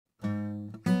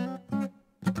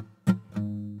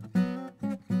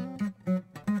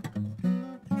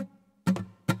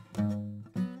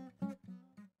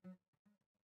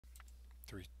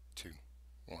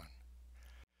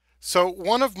So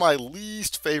one of my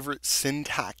least favorite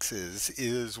syntaxes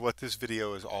is what this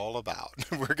video is all about.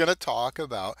 We're going to talk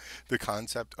about the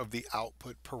concept of the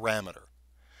output parameter.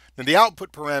 Now the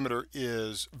output parameter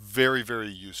is very, very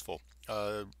useful.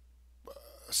 A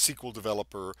SQL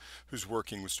developer who's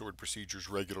working with stored procedures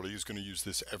regularly is going to use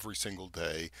this every single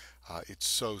day. It's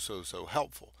so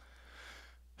helpful.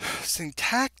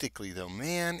 Syntactically though,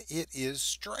 man, it is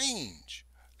strange.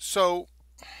 So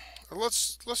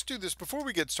let's do this before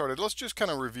we get started. Let's just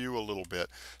kind of review a little bit.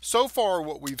 So far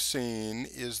what we've seen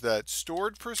is that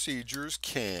stored procedures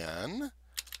can,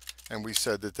 and we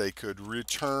said that they could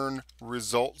return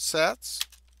result sets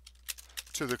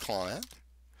to the client.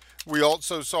 We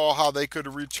also saw how they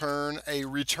could return a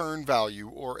return value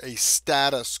or a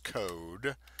status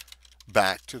code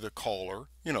back to the caller.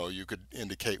 You know, you could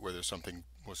indicate whether something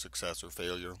was success or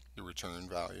failure, the return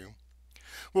value.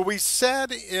 Well, we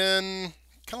said in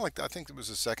kind of like, I think it was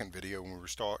the second video when we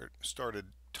started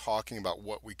talking about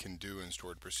what we can do in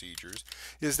stored procedures,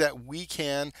 is that we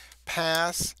can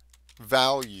pass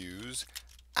values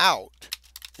out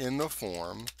in the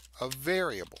form of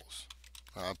variables.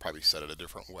 I'll probably said it a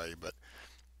different way, but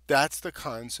that's the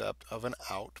concept of an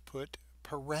output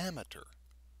parameter.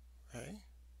 Okay?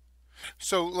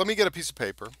 So let me get a piece of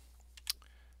paper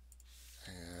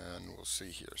and we'll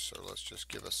see here. So let's just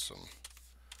give us some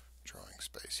drawing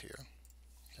space here.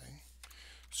 Okay.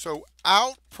 So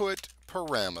output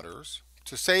parameters,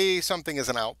 to say something is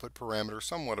an output parameter,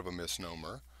 somewhat of a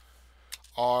misnomer,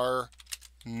 are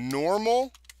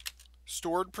normal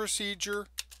stored procedure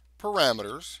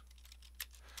parameters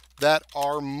that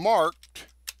are marked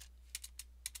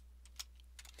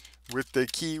with the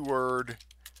keyword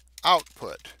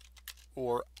output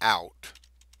or out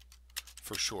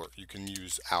for short. You can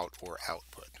use out or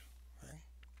output. Okay?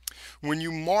 When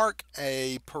you mark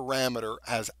a parameter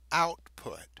as output,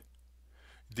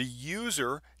 the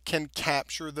user can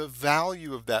capture the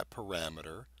value of that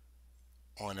parameter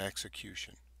on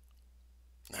execution.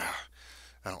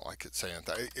 I don't like it saying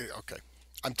that. Okay.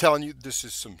 I'm telling you, this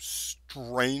is some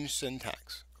strange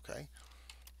syntax. Okay.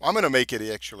 I'm going to make it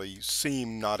actually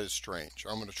seem not as strange.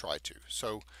 I'm going to try to.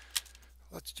 So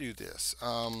let's do this.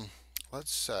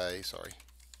 Let's say,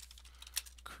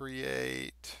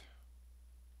 create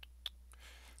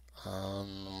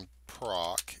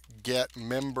proc get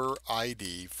member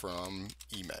ID from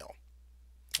email.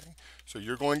 Okay. So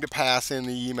you're going to pass in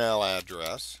the email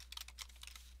address.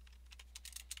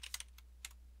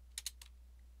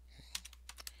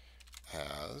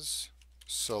 As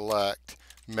select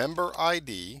member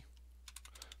ID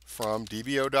from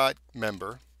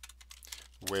dbo.member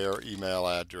where email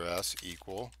address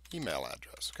equal email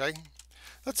address. Okay,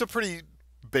 that's a pretty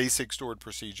basic stored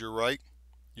procedure, right?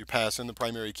 You pass in the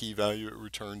primary key value, it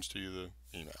returns to you the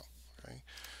email. Okay,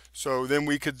 so then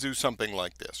we could do something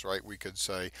like this, right? We could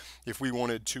say if we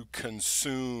wanted to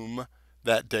consume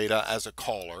that data as a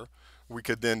caller, we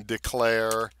could then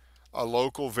declare a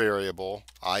local variable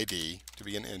ID to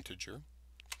be an integer.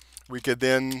 We could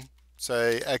then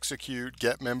say execute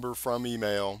get member from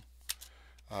email.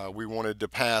 We wanted to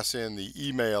pass in the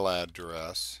email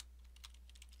address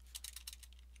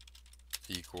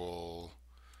equal,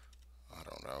 I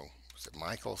don't know, was it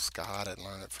Michael Scott at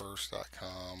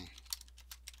LearnItFirst.com?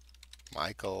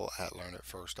 Michael at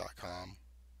LearnItFirst.com.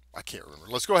 I can't remember.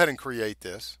 Let's go ahead and create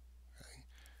this.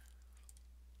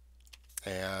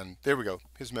 And there we go.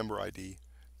 His member ID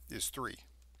is 3.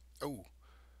 Oh,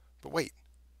 but wait.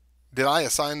 Did I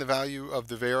assign the value of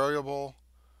the variable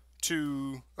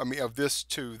to, of this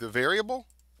to the variable?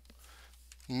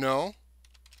 No.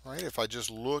 Right? If I just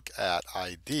look at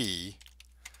ID,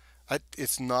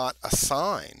 it's not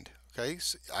assigned. Okay?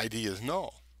 So ID is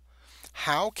null.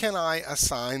 How can I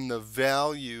assign the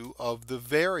value of the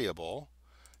variable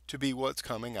to be what's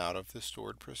coming out of the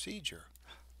stored procedure?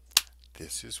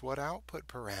 This is what output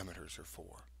parameters are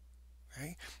for.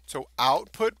 Okay? So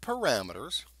output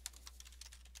parameters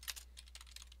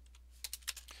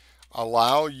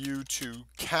allow you to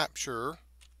capture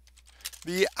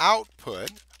the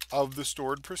output of the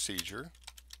stored procedure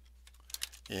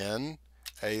in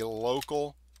a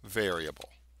local variable.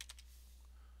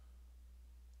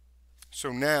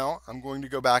 So now I'm going to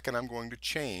go back and I'm going to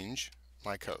change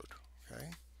my code.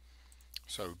 Okay?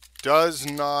 So does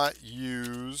not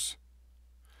use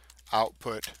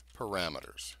output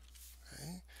parameters.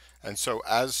 Okay? And so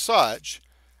as such,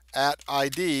 at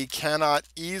ID cannot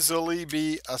easily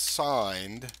be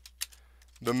assigned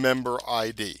the member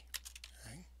ID.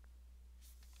 Okay?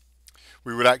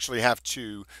 We would actually have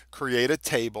to create a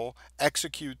table,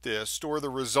 execute this, store the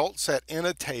result set in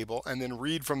a table, and then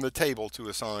read from the table to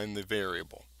assign the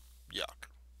variable. Yuck.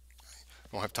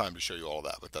 I don't have time to show you all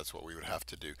that, but that's what we would have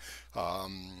to do.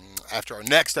 After our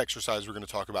next exercise, we're going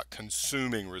to talk about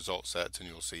consuming result sets, and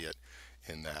you'll see it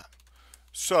in that.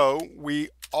 So we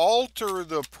alter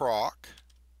the proc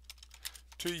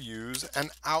to use an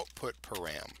output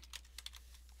param.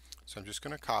 So I'm just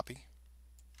going to copy.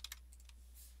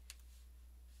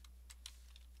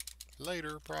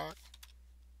 Later proc.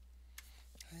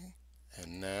 Okay.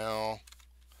 And now,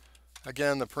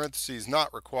 again, the parentheses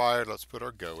not required. Let's put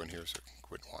our go in here so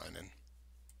quit whining.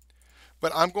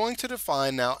 But I'm going to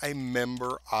define now a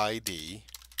member ID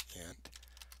and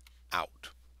out.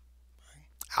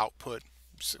 Output,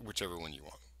 whichever one you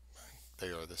want. They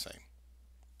are the same.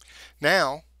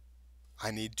 Now,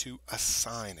 I need to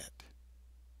assign it.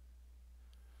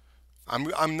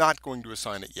 I'm not going to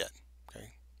assign it yet.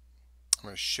 Okay, I'm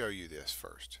going to show you this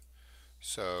first.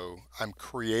 So I'm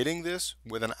creating this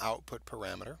with an output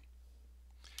parameter,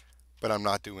 but I'm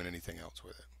not doing anything else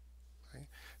with it. Okay.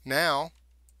 Now,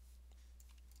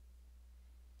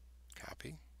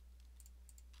 copy,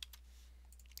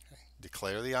 okay.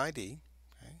 Declare the ID.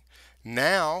 Okay.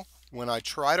 Now, when I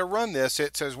try to run this,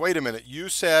 it says, wait a minute, you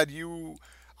said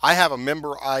I have a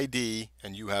member ID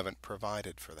and you haven't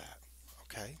provided for that.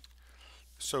 Okay.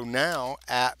 So now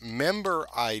at member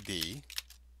ID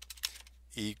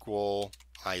equal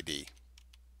ID.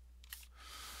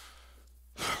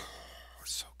 It's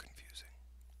so confusing.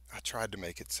 I tried to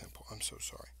make it simple. I'm so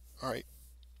sorry. All right.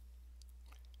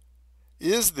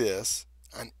 Is this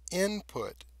an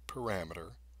input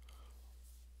parameter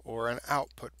or an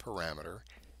output parameter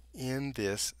in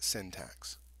this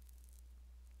syntax?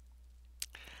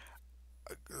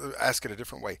 Ask it a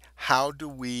different way.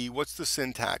 What's the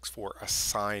syntax for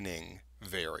assigning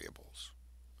variables?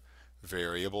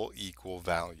 Variable equal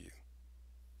value.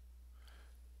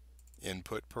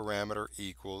 Input parameter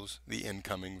equals the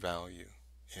incoming value.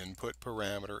 Input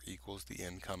parameter equals the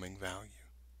incoming value.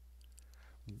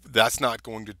 That's not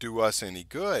going to do us any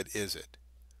good, is it?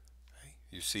 Okay.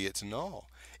 You see it's null.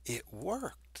 It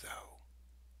worked though.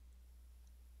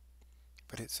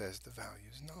 But it says the value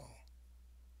is null.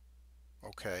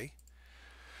 Okay.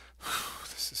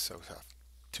 This is so tough.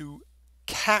 To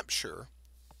capture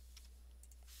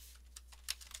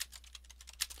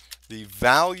the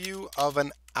value of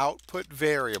an output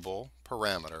variable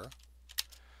parameter,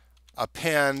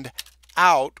 append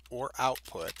out or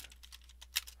output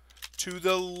to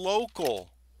the local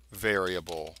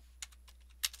variable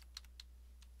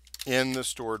in the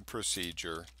stored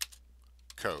procedure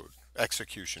code,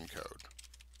 execution code.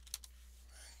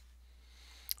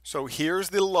 So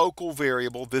here's the local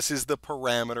variable. This is the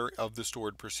parameter of the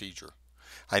stored procedure.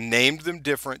 I named them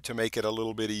different to make it a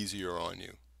little bit easier on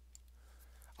you.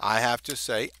 I have to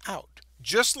say out.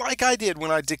 Just like I did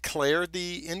when I declared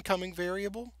the incoming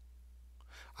variable,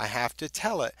 I have to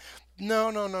tell it,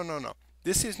 no.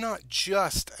 This is not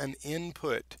just an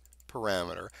input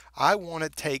parameter. I want to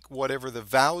take whatever the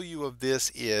value of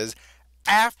this is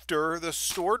after the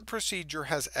stored procedure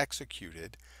has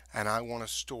executed, and I want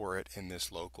to store it in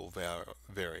this local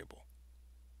variable.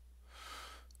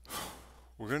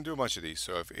 We're going to do a bunch of these,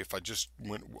 so if I just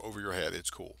went over your head, it's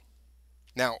cool.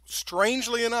 Now,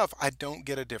 strangely enough, I don't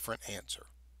get a different answer.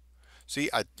 See,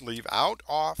 I leave out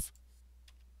off.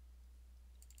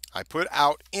 I put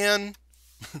out in.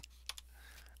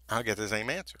 I'll get the same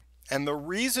answer. And the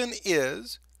reason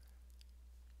is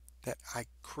that I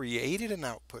created an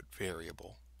output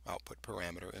variable, output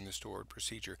parameter in the stored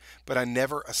procedure, but I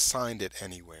never assigned it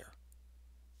anywhere.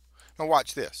 Now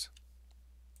watch this.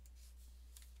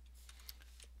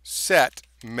 Set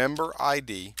member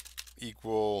ID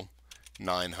equal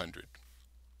 900.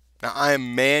 Now I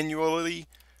am manually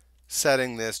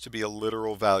setting this to be a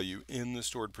literal value in the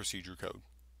stored procedure code.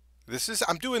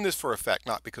 I'm doing this for effect,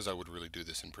 not because I would really do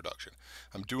this in production.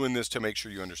 I'm doing this to make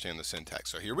sure you understand the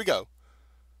syntax. So here we go.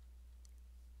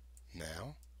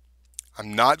 Now,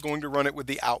 I'm not going to run it with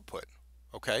the output,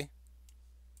 okay?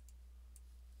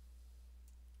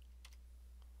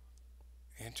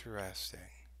 Interesting.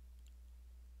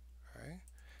 All right.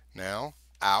 Now,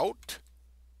 out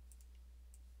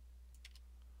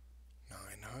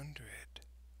 900.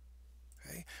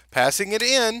 Okay. Passing it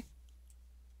in.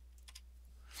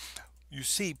 You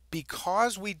see,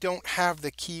 because we don't have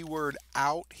the keyword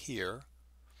out here,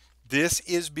 this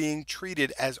is being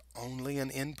treated as only an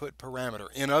input parameter.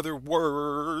 In other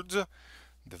words,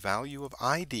 the value of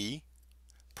ID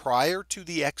prior to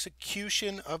the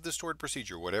execution of the stored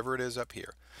procedure, whatever it is up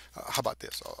here. How about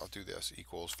this? I'll do this,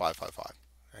 equals 555.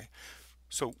 Okay?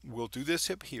 So we'll do this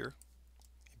up here.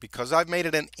 Because I've made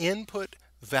it an input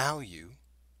value,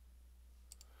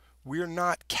 we're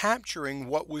not capturing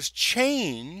what was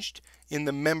changed in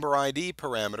the member ID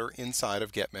parameter inside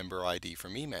of getMemberID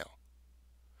from email.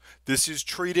 This is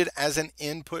treated as an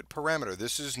input parameter.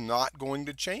 This is not going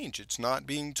to change. It's not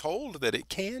being told that it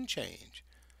can change.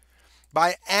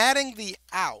 By adding the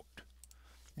out,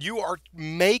 you are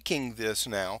making this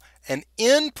now an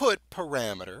input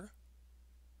parameter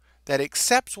that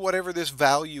accepts whatever this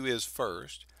value is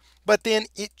first, but then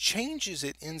it changes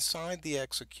it inside the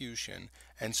execution,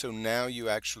 and so now you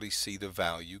actually see the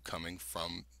value coming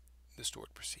from the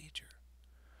stored procedure.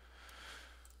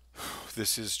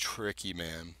 This is tricky,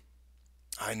 man.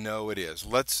 I know it is.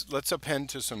 Let's append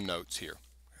to some notes here.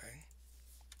 Okay.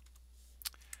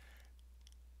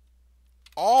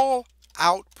 All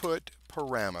output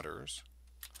parameters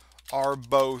are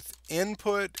both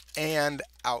input and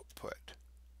output.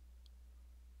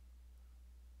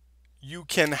 You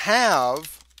can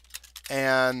have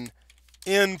an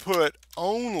input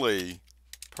only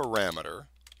parameter,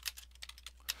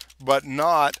 but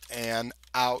not an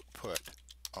output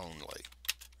only.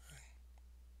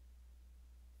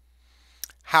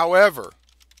 However,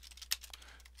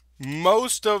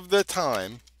 most of the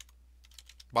time,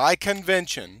 by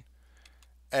convention,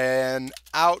 an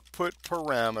output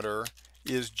parameter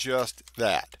is just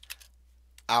that,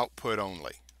 output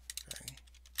only. Okay?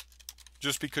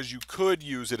 Just because you could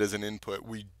use it as an input,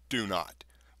 we do not.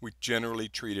 We generally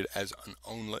treat it as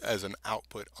an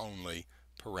output only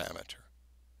parameter.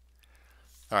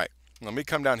 All right, let me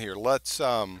come down here. Let's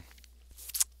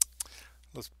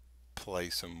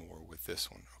play some more with this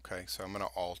one. Okay, so I'm going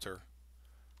to alter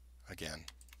again.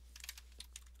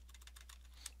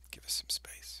 Give us some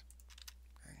space.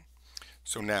 Okay.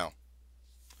 So now,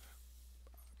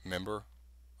 member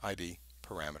ID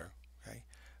parameter. Okay,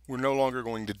 we're no longer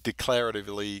going to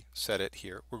declaratively set it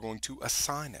here. We're going to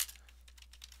assign it.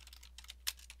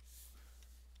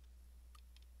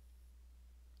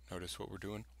 Notice what we're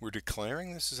doing. We're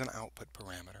declaring this as an output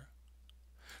parameter.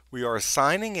 We are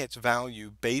assigning its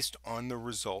value based on the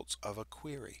results of a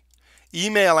query.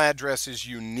 Email address is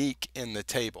unique in the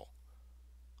table.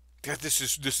 This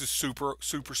is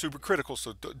super critical,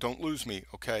 so don't lose me,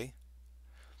 okay?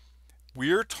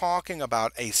 We're talking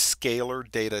about a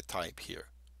scalar data type here.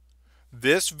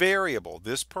 This variable,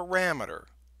 this parameter,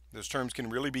 those terms can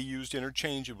really be used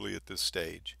interchangeably at this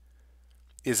stage,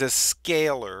 is a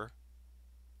scalar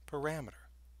parameter,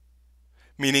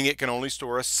 meaning it can only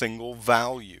store a single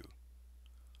value.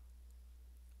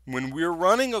 When we're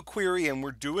running a query and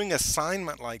we're doing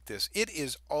assignment like this, it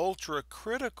is ultra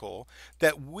critical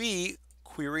that we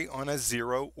query on a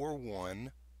 0 or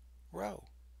 1 row.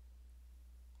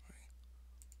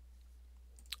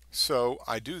 So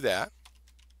I do that,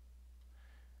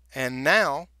 and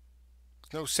now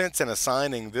there's no sense in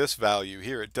assigning this value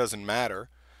here. It doesn't matter.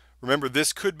 Remember,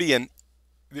 this could be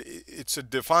it's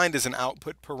defined as an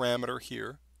output parameter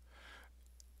here.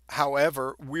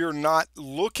 However, we're not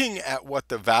looking at what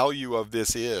the value of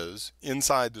this is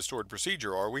inside the stored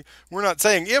procedure, are we? We're not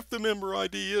saying if the member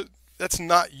ID is, that's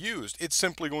not used. It's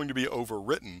simply going to be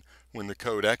overwritten when the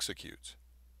code executes.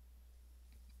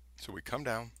 So we come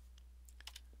down,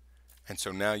 and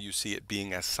so now you see it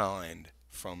being assigned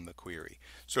from the query.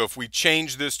 So if we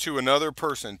change this to another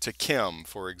person, to Kim,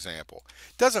 for example,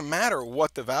 it doesn't matter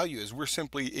what the value is. We're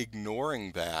simply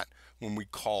ignoring that when we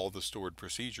call the stored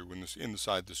procedure, when it's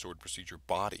inside the stored procedure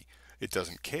body. It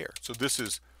doesn't care. So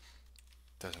this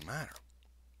doesn't matter.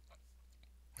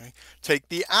 Okay? Take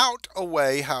the out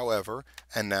away, however,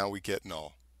 and now we get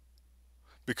null.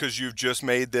 Because you've just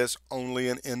made this only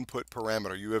an input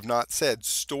parameter. You have not said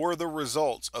store the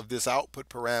results of this output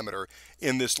parameter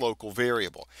in this local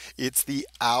variable. It's the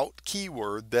out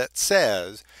keyword that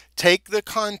says take the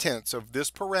contents of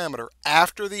this parameter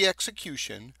after the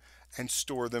execution and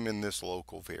store them in this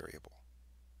local variable.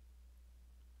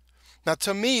 Now,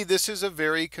 to me, this is a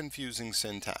very confusing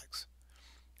syntax.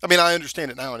 I mean, I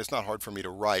understand it now and it's not hard for me to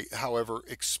write. However,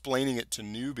 explaining it to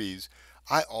newbies,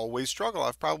 I always struggle.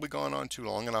 I've probably gone on too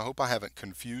long, and I hope I haven't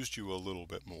confused you a little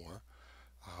bit more.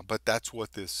 But that's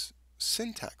what this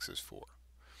syntax is for.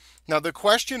 Now, the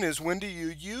question is, when do you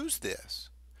use this?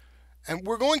 And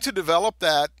we're going to develop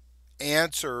that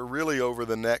answer really over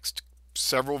the next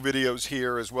several videos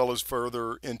here, as well as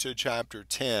further into chapter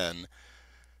 10.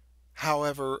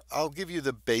 However, I'll give you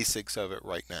the basics of it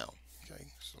right now. Okay,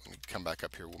 so let me come back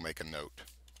up here. We'll make a note.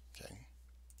 Okay.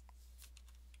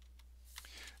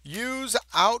 Use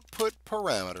output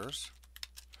parameters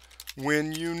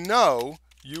when you know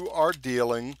you are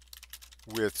dealing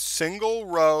with single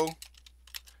row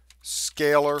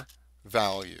scalar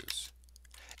values.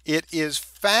 It is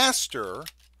faster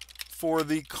for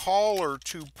the caller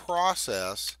to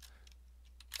process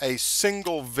a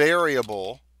single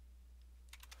variable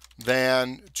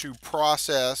than to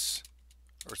process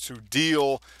or to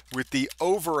deal with the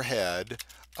overhead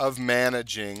of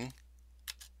managing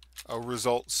a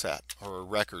result set or a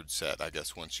record set, I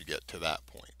guess, once you get to that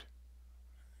point.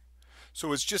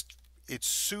 So it's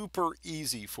super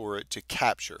easy for it to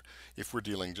capture if we're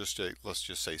dealing let's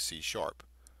just say C sharp.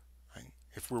 Right?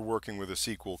 If we're working with a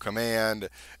SQL command,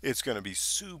 it's going to be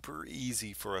super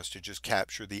easy for us to just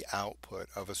capture the output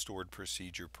of a stored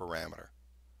procedure parameter.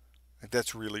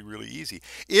 That's really, really easy.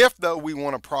 If, though, we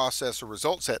want to process a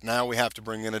result set, now we have to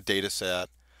bring in a data set,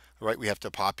 right? We have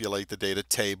to populate the data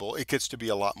table. It gets to be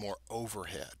a lot more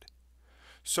overhead.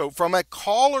 So from a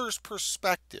caller's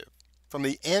perspective, from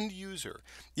the end user,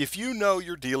 if you know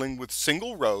you're dealing with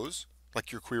single rows,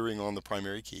 like you're querying on the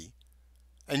primary key,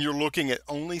 and you're looking at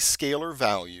only scalar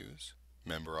values,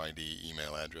 member ID,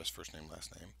 email address, first name,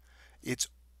 last name, it's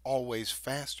always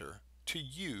faster to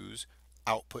use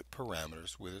output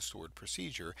parameters with a stored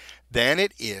procedure than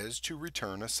it is to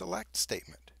return a select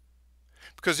statement.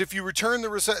 Because if you return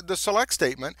the select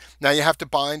statement, now you have to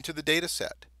bind to the data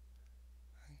set.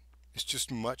 It's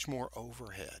just much more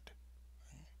overhead.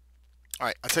 All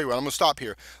right, I'll tell you what, I'm going to stop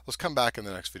here. Let's come back in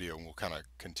the next video and we'll kind of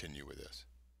continue with this.